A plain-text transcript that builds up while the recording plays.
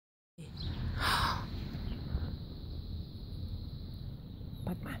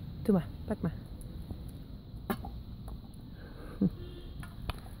Doe maar, pak maar.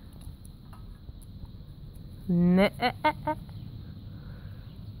 Nee,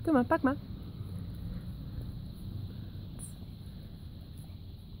 Doe maar, pak maar.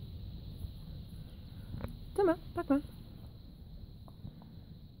 Doe maar, pak maar.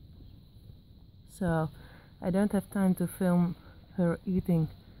 So, I don't have time to film her eating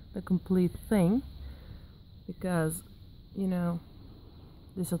the complete thing because, you know,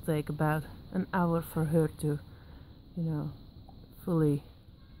 this will take about an hour for her to, you know, fully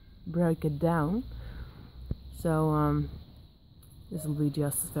break it down. So this will be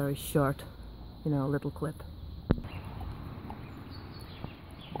just a very short, you know, little clip.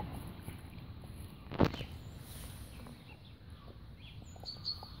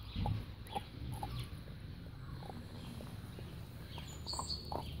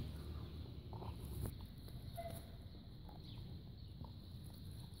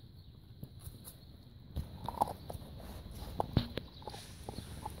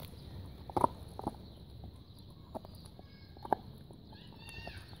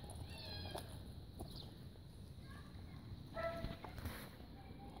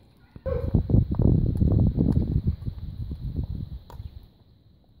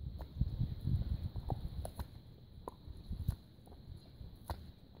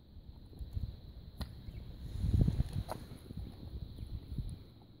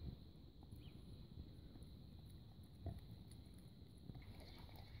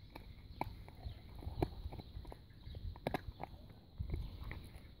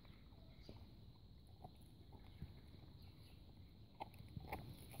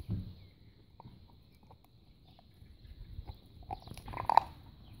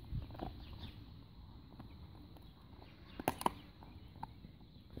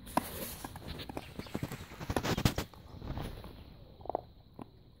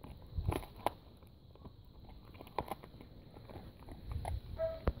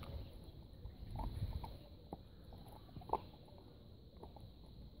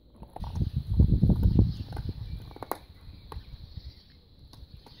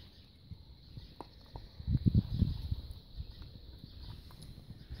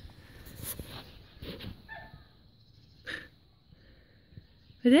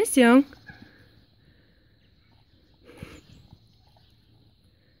 Wat is het, jong?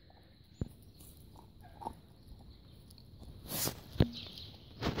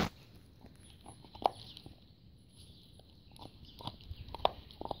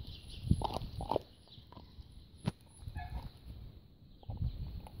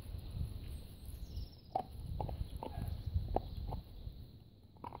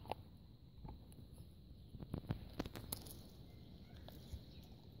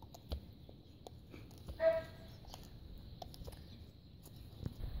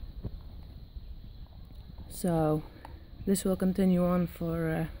 So this will continue on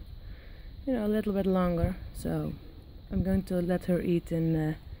for you know, a little bit longer. So I'm going to let her eat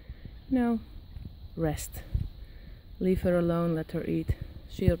and you know, rest. Leave her alone, let her eat.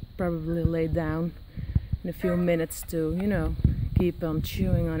 She'll probably lay down in a few minutes to, you know, keep on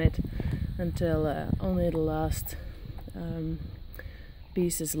chewing on it until only the last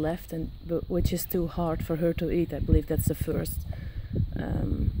piece is left, which is too hard for her to eat. I believe that's the first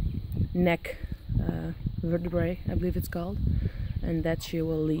neck vertebrae, I believe it's called, and that she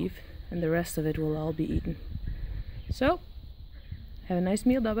will leave, and the rest of it will all be eaten. So, have a nice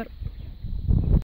meal, Dobber.